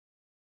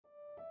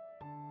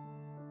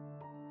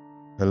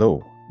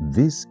Hello,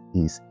 this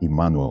is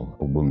Emmanuel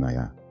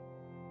Ogbonnaya.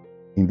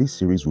 In this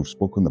series, we've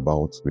spoken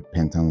about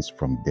repentance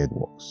from dead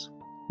works.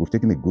 We've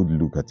taken a good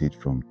look at it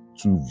from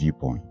two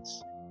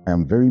viewpoints. I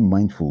am very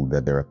mindful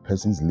that there are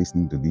persons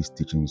listening to these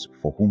teachings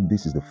for whom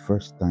this is the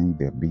first time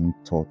they're being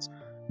taught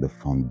the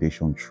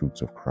foundation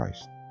truths of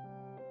Christ.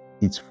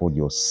 It's for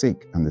your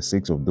sake and the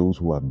sakes of those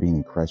who have been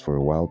in Christ for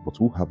a while but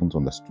who haven't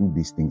understood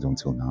these things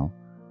until now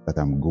that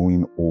I'm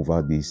going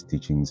over these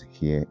teachings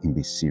here in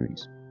this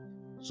series.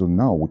 So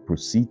now we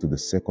proceed to the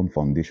second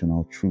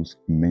foundational truth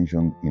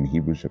mentioned in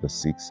Hebrews chapter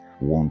 6,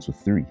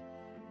 1-3.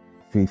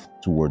 Faith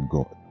toward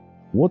God.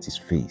 What is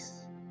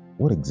faith?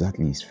 What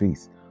exactly is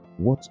faith?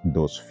 What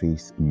does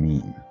faith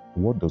mean?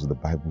 What does the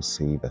Bible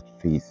say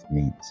that faith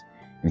means?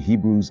 In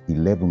Hebrews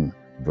 11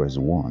 verse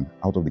 1,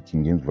 out of the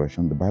King James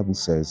Version, the Bible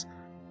says,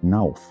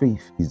 "Now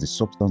faith is the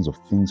substance of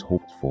things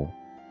hoped for,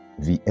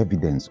 the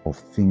evidence of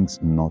things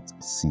not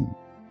seen."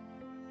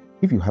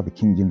 If you have a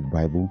King James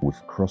Bible with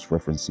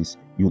cross-references,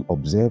 you'll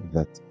observe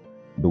that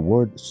the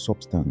word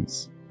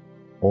substance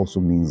also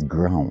means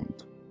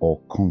ground or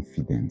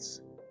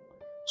confidence.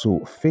 So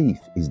faith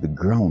is the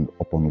ground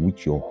upon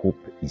which your hope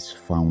is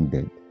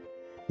founded.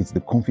 It's the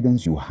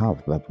confidence you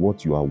have that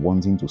what you are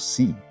wanting to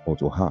see or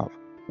to have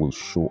will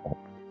show up.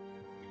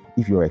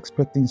 If you are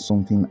expecting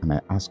something and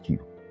I ask you,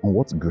 on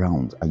what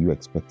ground are you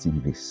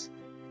expecting this?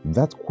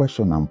 That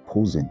question I'm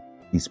posing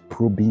is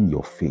probing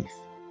your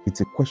faith.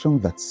 It's a question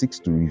that seeks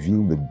to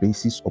reveal the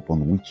basis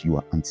upon which you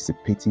are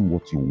anticipating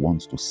what you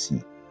want to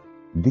see.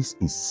 This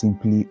is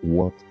simply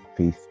what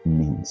faith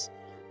means.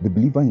 The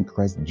believer in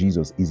Christ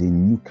Jesus is a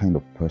new kind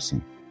of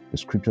person. The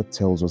scripture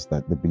tells us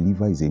that the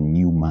believer is a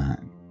new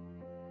man.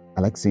 I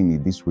like saying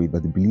it this way,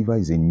 that the believer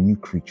is a new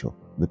creature,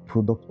 the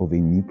product of a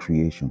new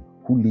creation,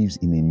 who lives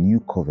in a new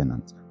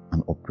covenant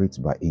and operates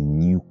by a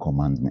new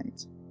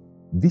commandment.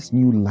 This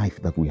new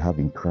life that we have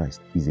in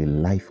Christ is a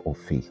life of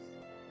faith.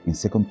 In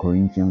 2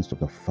 Corinthians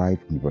chapter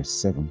 5 and verse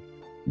 7,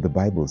 the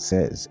Bible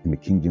says in the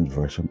King James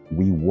Version,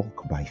 "We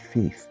walk by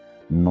faith,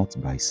 not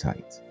by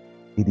sight."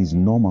 It is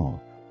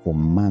normal for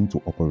man to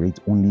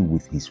operate only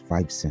with his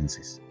five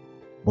senses.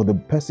 But the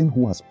person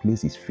who has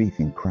placed his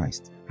faith in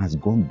Christ has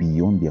gone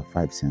beyond their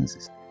five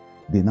senses.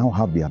 They now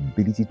have the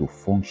ability to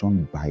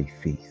function by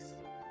faith.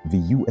 The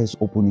U.S.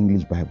 Open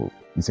English Bible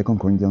in 2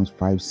 Corinthians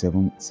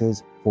 5:7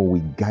 says, "For we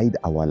guide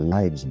our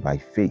lives by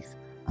faith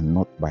and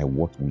not by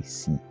what we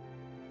see."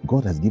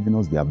 God has given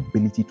us the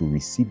ability to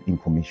receive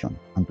information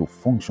and to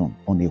function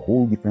on a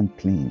whole different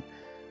plane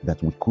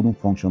that we couldn't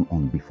function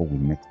on before we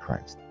met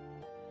Christ.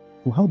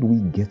 So how do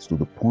we get to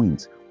the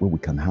point where we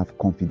can have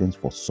confidence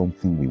for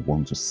something we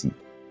want to see?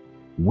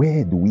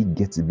 Where do we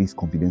get this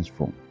confidence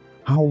from?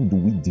 How do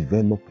we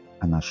develop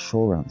an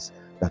assurance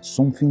that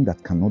something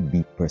that cannot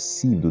be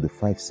perceived with the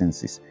five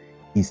senses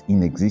is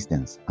in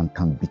existence and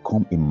can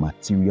become a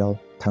material,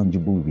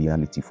 tangible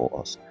reality for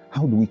us?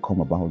 How do we come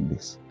about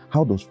this?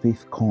 How does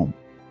faith come?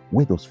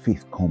 Where does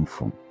faith come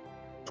from?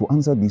 To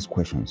answer these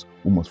questions,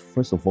 we must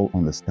first of all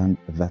understand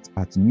that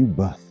at new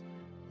birth,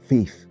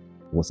 faith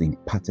was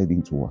imparted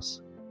into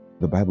us.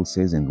 The Bible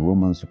says in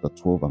Romans chapter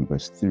 12 and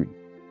verse 3,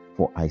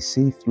 "For I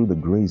say through the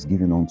grace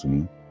given unto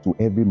me, to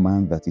every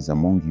man that is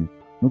among you,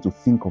 not to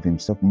think of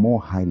himself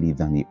more highly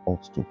than he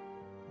ought to,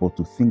 but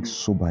to think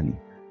soberly,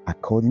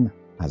 according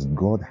as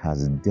God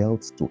has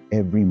dealt to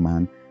every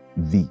man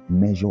the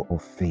measure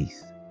of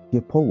faith." Here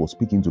Paul was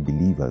speaking to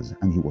believers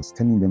and he was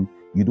telling them,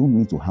 you don't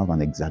need to have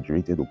an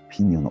exaggerated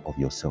opinion of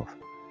yourself.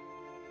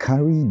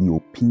 Carry the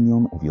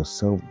opinion of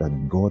yourself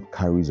that God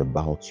carries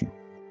about you.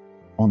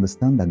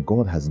 Understand that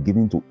God has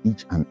given to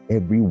each and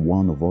every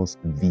one of us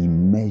the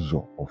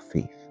measure of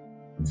faith.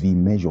 The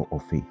measure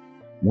of faith.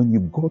 When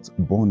you got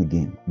born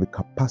again, the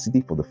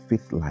capacity for the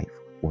faith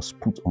life was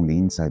put on the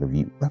inside of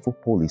you. That's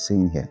what Paul is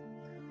saying here.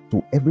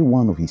 To every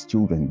one of his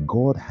children,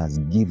 God has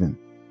given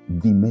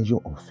the measure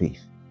of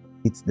faith.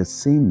 It's the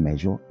same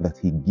measure that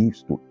he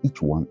gives to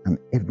each one and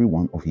every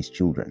one of his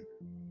children.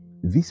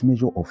 This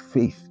measure of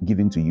faith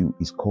given to you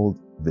is called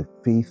the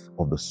faith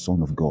of the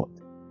Son of God.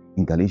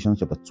 In Galatians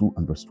chapter 2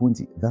 and verse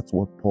 20, that's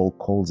what Paul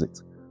calls it.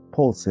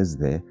 Paul says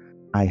there,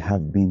 "I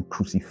have been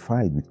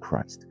crucified with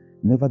Christ.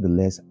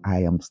 Nevertheless,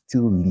 I am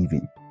still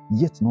living.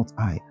 Yet not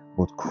I,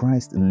 but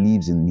Christ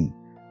lives in me.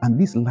 And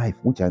this life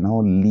which I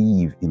now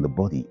live in the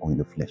body or in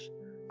the flesh,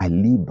 I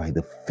live by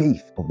the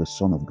faith of the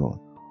Son of God,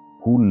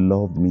 who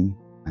loved me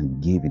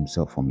and gave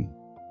himself for me."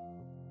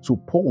 So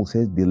Paul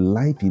says the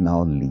life he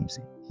now lives,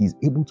 he's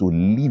able to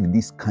live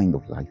this kind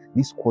of life,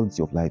 this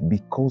quality of life,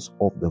 because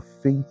of the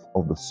faith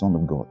of the Son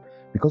of God,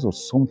 because of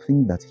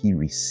something that he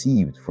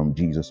received from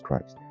Jesus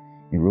Christ.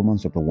 In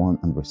Romans chapter 1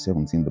 and verse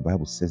 17, the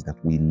Bible says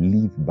that we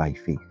live by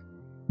faith.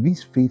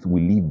 This faith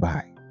we live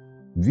by,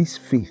 this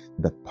faith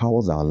that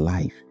powers our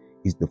life,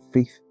 is the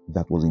faith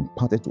that was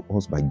imparted to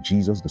us by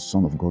Jesus, the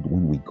Son of God,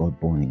 when we got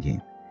born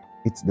again.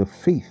 It's the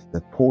faith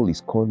that Paul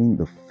is calling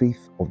the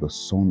faith of the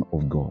Son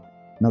of God.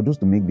 Now, just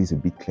to make this a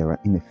bit clearer,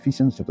 in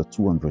Ephesians chapter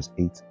 2 and verse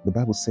 8, the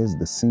Bible says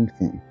the same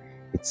thing.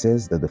 It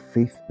says that the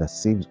faith that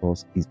saves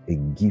us is a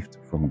gift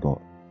from God.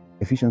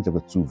 Ephesians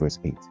chapter 2 verse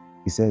 8.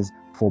 It says,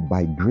 "For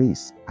by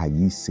grace are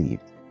ye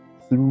saved,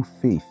 through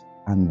faith,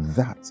 and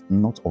that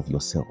not of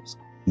yourselves.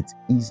 It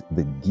is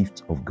the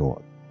gift of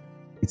God."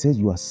 It says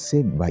you are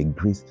saved by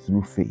grace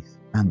through faith,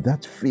 and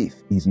that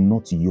faith is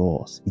not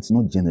yours. It's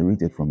not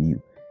generated from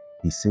you.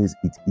 He says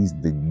it is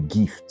the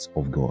gift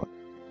of God.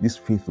 This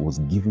faith was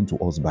given to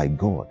us by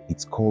God.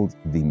 It's called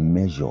the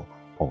measure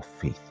of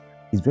faith.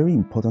 It's very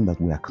important that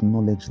we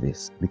acknowledge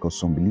this, because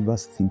some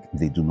believers think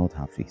they do not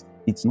have faith.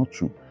 It's not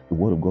true. The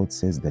Word of God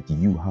says that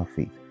you have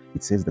faith.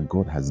 It says that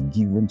God has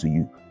given to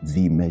you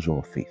the measure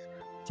of faith.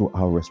 So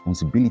our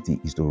responsibility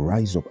is to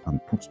rise up and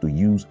put to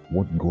use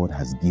what God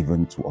has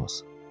given to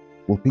us.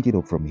 We'll pick it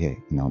up from here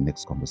in our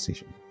next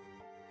conversation.